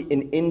poverty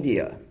in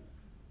India.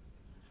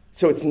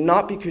 So it's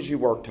not because you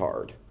worked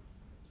hard.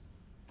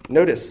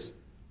 Notice,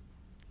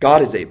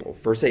 God is able.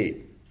 Verse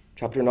 8,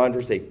 chapter 9,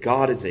 verse 8,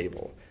 God is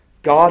able.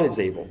 God is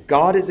able.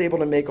 God is able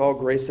to make all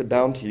grace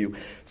abound to you,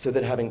 so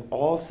that having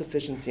all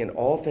sufficiency in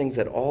all things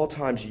at all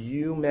times,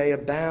 you may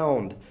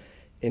abound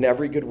in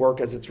every good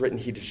work. As it's written,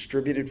 he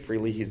distributed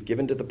freely, he's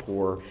given to the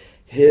poor,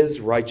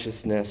 his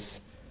righteousness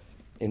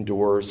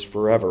endures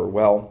forever.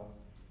 Well,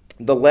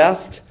 the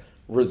last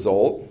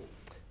result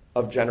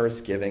of generous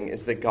giving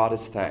is that God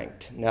is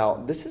thanked.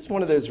 Now, this is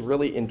one of those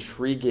really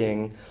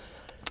intriguing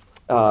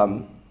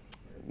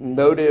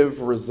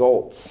motive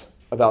results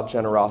about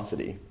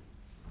generosity.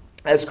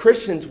 As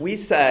Christians, we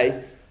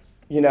say,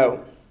 you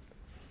know,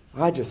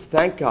 I just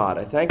thank God.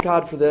 I thank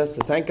God for this.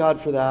 I thank God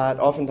for that.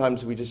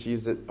 Oftentimes we just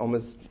use it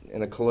almost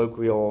in a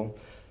colloquial,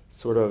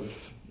 sort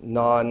of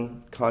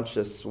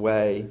non-conscious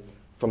way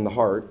from the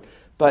heart.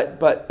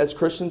 But as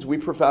Christians, we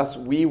profess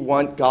we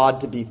want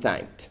God to be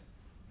thanked.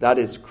 That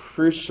is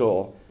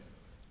crucial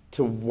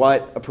to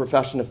what a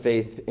profession of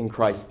faith in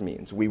Christ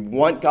means. We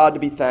want God to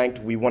be thanked.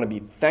 We want to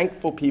be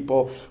thankful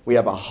people. We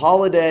have a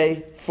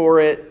holiday for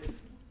it.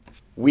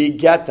 We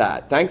get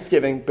that,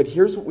 Thanksgiving. But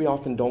here's what we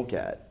often don't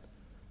get.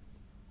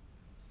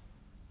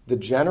 The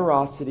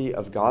generosity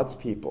of God's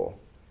people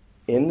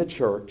in the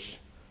church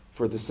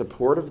for the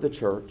support of the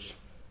church,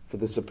 for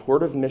the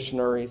support of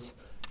missionaries,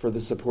 for the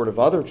support of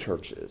other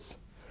churches,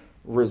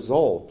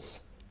 results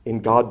in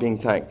God being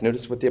thanked.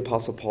 Notice what the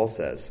Apostle Paul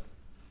says.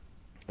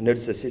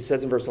 Notice this. He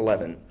says in verse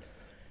 11,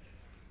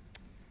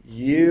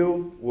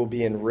 you will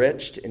be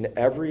enriched in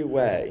every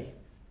way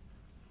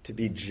to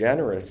be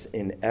generous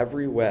in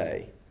every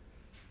way,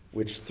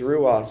 which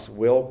through us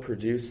will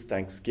produce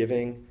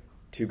thanksgiving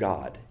to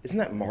God. Isn't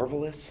that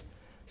marvelous?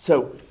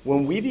 So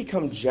when we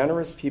become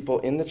generous people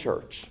in the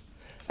church,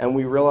 and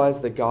we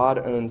realize that God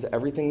owns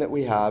everything that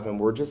we have, and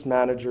we're just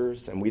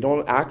managers, and we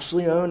don't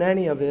actually own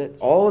any of it,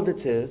 all of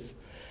it's His,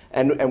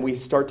 and we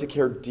start to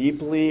care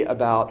deeply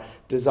about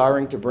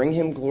desiring to bring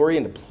Him glory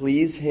and to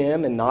please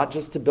Him and not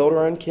just to build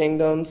our own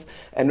kingdoms.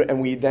 And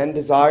we then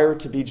desire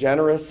to be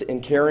generous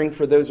in caring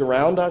for those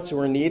around us who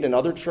are in need in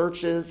other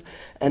churches.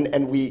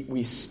 And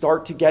we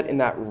start to get in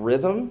that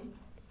rhythm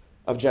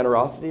of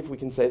generosity, if we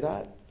can say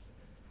that.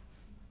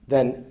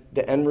 Then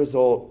the end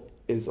result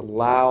is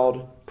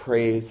loud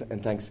praise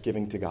and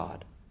thanksgiving to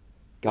God.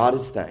 God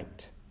is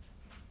thanked.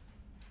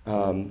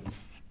 And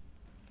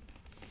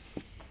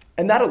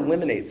that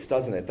eliminates,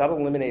 doesn't it? That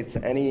eliminates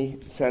any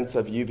sense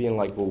of you being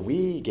like, well,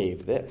 we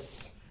gave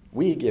this.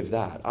 We give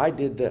that. I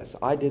did this.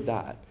 I did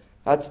that.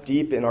 That's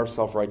deep in our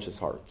self-righteous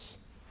hearts.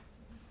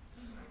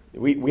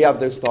 We have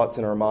those thoughts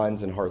in our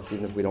minds and hearts,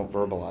 even if we don't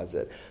verbalize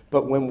it.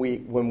 But when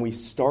we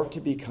start to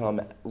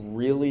become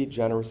really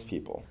generous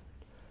people,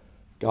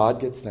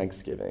 God gets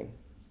thanksgiving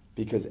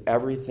because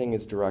everything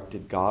is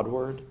directed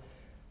Godward,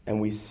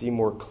 and we see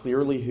more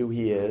clearly who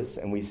He is,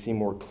 and we see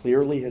more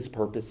clearly His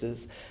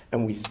purposes,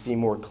 and we see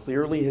more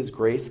clearly His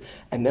grace,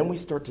 and then we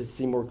start to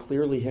see more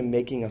clearly Him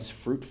making us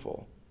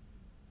fruitful.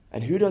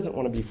 And who doesn't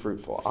want to be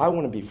fruitful? I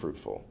want to be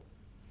fruitful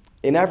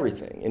in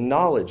everything, in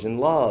knowledge, in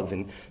love,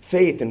 in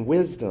faith, in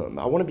wisdom.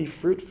 I want to be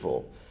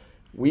fruitful.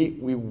 We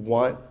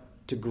want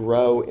to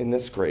grow in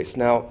this grace.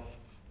 Now,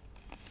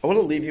 I want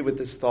to leave you with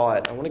this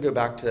thought. I want to go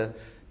back to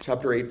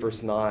chapter 8,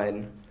 verse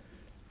 9.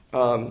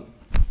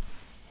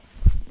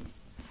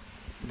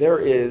 There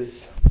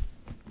is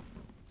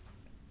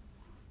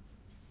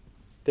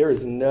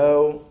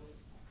no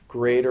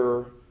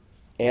greater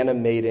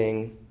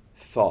animating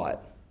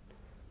thought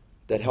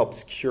that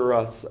helps cure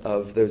us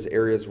of those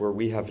areas where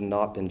we have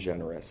not been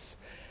generous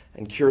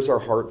and cures our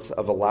hearts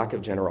of a lack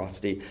of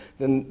generosity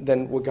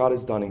than what God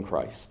has done in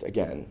Christ.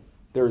 Again,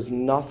 there's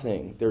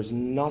nothing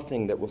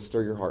that will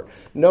stir your heart.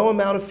 No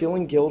amount of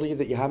feeling guilty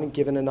that you haven't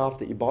given enough,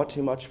 that you bought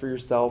too much for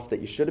yourself, that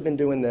you should have been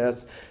doing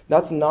this.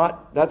 That's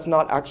not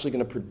actually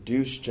going to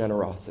produce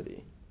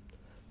generosity.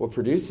 What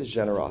produces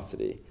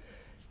generosity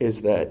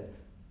is that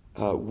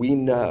we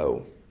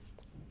know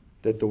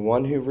that the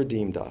one who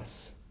redeemed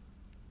us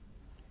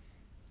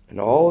and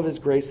all of His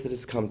grace that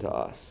has come to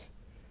us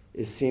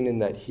is seen in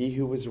that He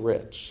who was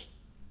rich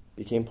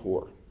became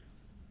poor.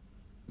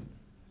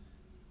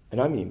 And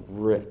I mean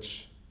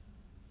rich,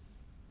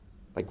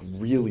 like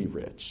really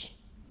rich,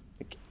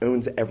 like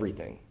owns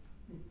everything.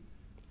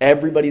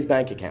 Everybody's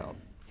bank account.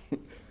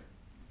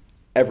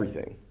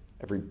 Everything.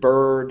 Every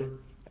bird,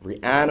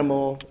 every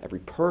animal, every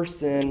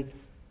person,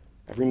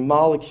 every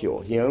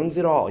molecule. He owns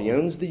it all. He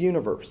owns the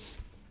universe.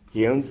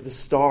 He owns the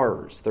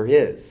stars. They're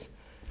His.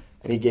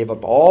 And He gave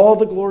up all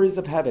the glories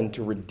of heaven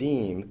to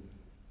redeem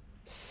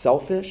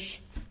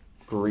selfish,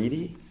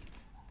 greedy,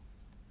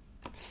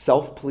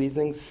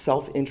 self-pleasing,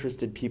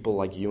 self-interested people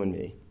like you and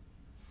me.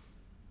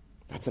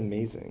 That's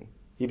amazing.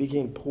 He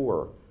became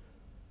poor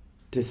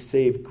to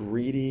save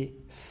greedy,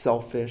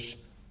 selfish,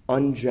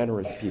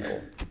 ungenerous people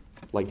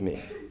like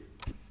me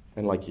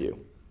and like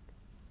you.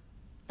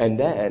 And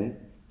then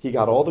He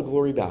got all the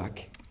glory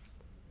back,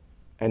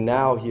 and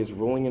now He is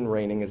ruling and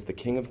reigning as the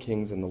King of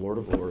Kings and the Lord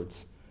of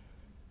Lords.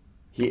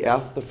 He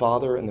asked the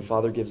Father, and the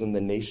Father gives Him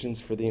the nations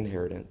for the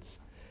inheritance.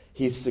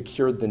 He's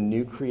secured the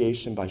new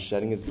creation by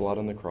shedding His blood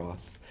on the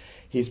cross.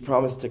 He's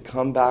promised to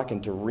come back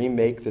and to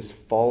remake this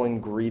fallen,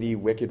 greedy,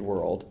 wicked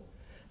world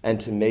and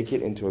to make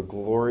it into a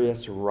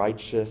glorious,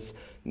 righteous,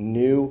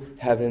 new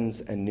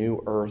heavens and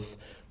new earth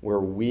where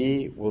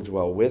we will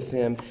dwell with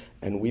Him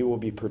and we will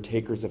be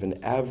partakers of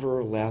an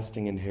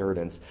everlasting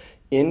inheritance,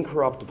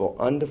 incorruptible,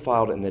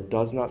 undefiled, and that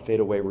does not fade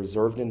away,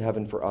 reserved in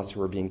heaven for us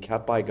who are being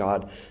kept by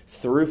God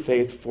through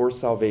faith for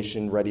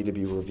salvation, ready to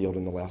be revealed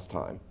in the last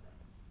time.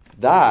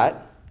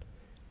 That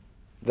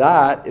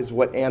is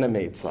what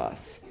animates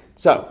us.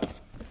 So,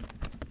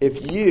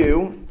 if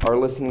you are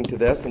listening to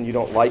this and you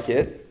don't like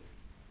it,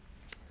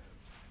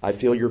 I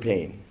feel your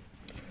pain.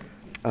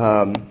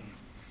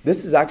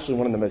 This is actually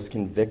one of the most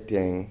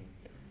convicting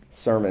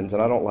sermons,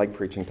 and I don't like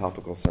preaching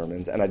topical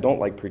sermons, and I don't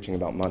like preaching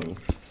about money,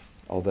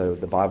 although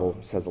the Bible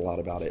says a lot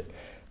about it.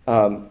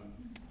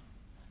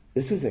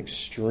 This was an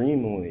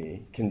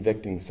extremely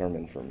convicting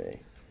sermon for me,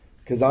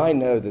 because I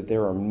know that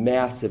there are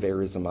massive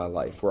areas of my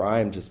life where I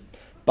am just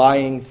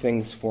buying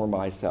things for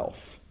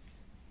myself.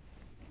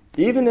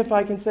 Even if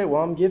I can say,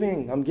 well, I'm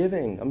giving.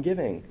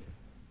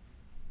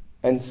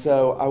 And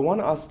so I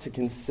want us to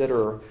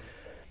consider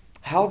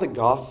how the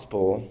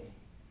gospel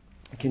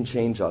can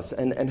change us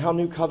and how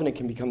New Covenant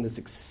can become this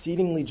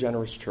exceedingly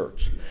generous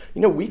church.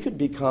 You know, we could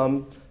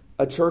become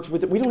a church we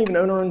don't even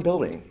own our own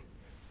building.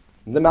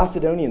 The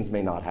Macedonians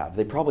may not have.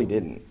 They probably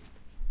didn't.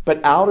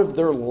 But out of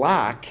their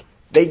lack,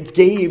 they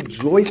gave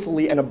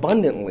joyfully and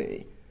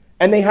abundantly.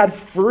 And they had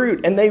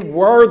fruit, and they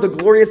were the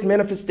glorious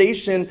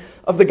manifestation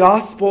of the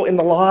gospel in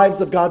the lives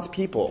of God's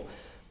people.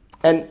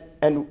 And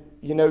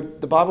you know,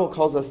 the Bible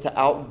calls us to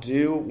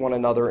outdo one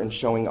another in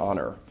showing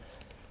honor.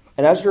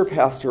 And as your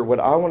pastor, what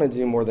I want to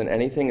do more than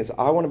anything is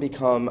I want to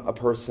become a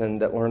person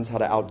that learns how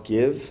to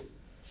outgive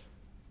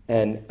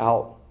and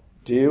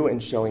outdo in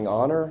showing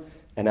honor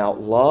and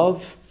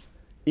outlove,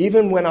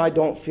 even when I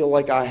don't feel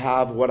like I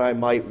have what I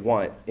might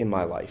want in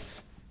my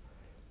life.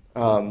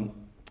 You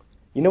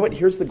know what?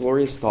 Here's the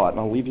glorious thought, and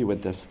I'll leave you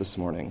with this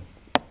morning.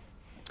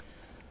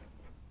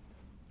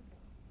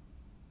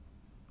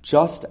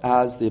 Just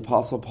as the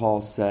Apostle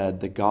Paul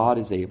said that God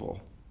is able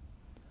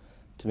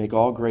to make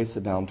all grace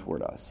abound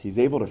toward us. He's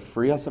able to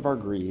free us of our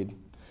greed.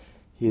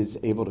 He is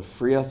able to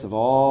free us of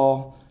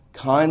all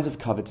kinds of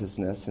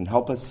covetousness and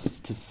help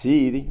us to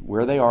see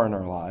where they are in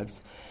our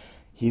lives.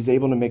 He's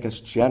able to make us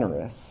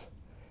generous.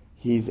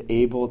 He's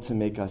able to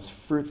make us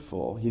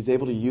fruitful. He's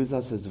able to use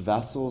us as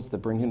vessels that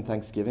bring him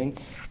thanksgiving.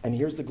 And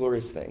here's the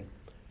glorious thing.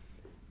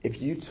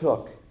 If you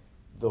took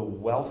the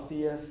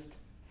wealthiest,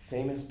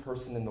 famous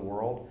person in the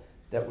world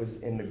that was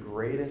in the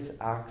greatest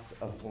acts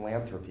of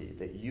philanthropy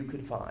that you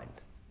could find,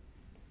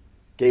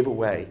 gave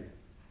away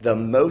the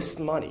most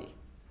money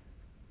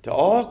to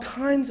all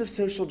kinds of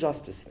social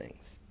justice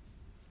things,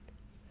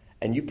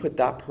 and you put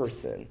that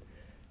person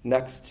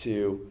next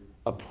to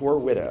a poor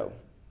widow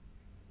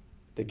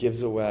that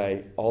gives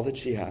away all that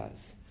she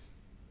has,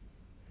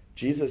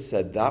 Jesus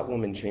said that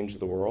woman changed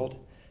the world.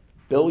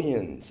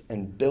 Billions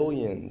and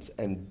billions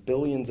and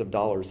billions of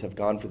dollars have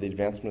gone for the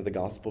advancement of the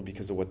gospel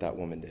because of what that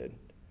woman did.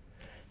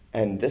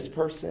 And this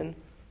person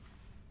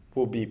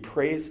will be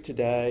praised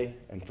today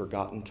and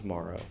forgotten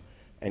tomorrow.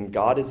 And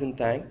God isn't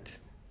thanked,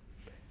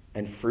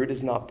 and fruit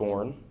is not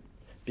born,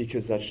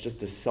 because that's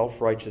just a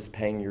self-righteous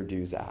paying your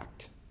dues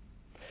act.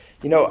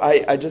 You know,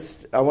 I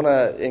want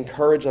to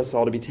encourage us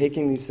all to be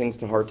taking these things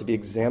to heart, to be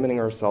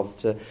examining ourselves,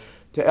 to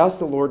ask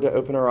the Lord to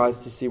open our eyes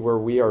to see where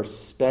we are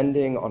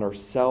spending on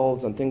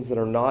ourselves, on things that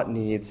are not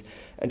needs,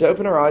 and to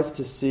open our eyes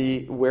to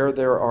see where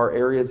there are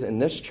areas in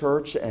this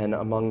church and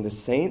among the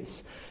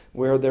saints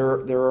where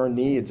there are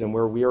needs and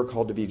where we are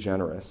called to be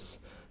generous.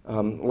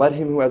 Let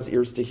him who has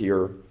ears to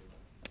hear,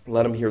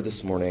 let him hear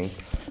this morning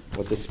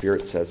what the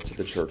Spirit says to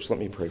the church. Let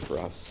me pray for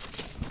us.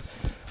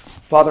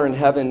 Father in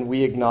heaven,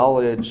 we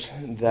acknowledge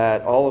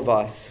that all of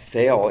us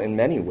fail in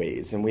many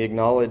ways, and we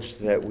acknowledge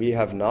that we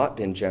have not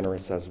been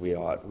generous as we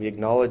ought. We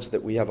acknowledge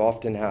that we have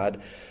often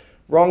had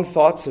wrong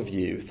thoughts of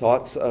you,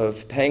 thoughts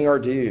of paying our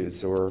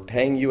dues or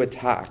paying you a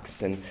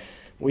tax, and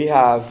we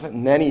have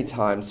many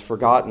times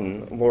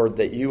forgotten, Lord,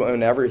 that you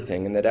own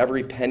everything and that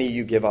every penny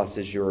you give us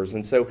is yours.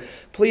 And so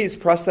please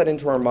press that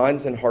into our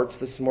minds and hearts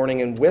this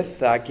morning, and with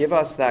that, give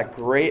us that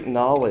great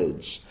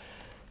knowledge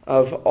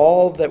of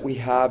all that we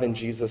have in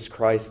Jesus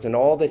Christ and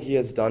all that he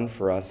has done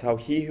for us, how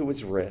he who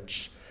was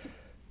rich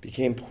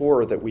became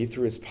poor that we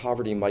through his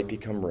poverty might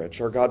become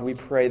rich. Our God, we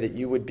pray that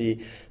you would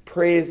be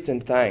praised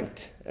and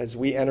thanked as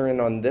we enter in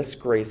on this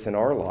grace in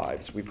our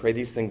lives. We pray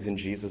these things in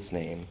Jesus'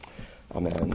 name. Amen.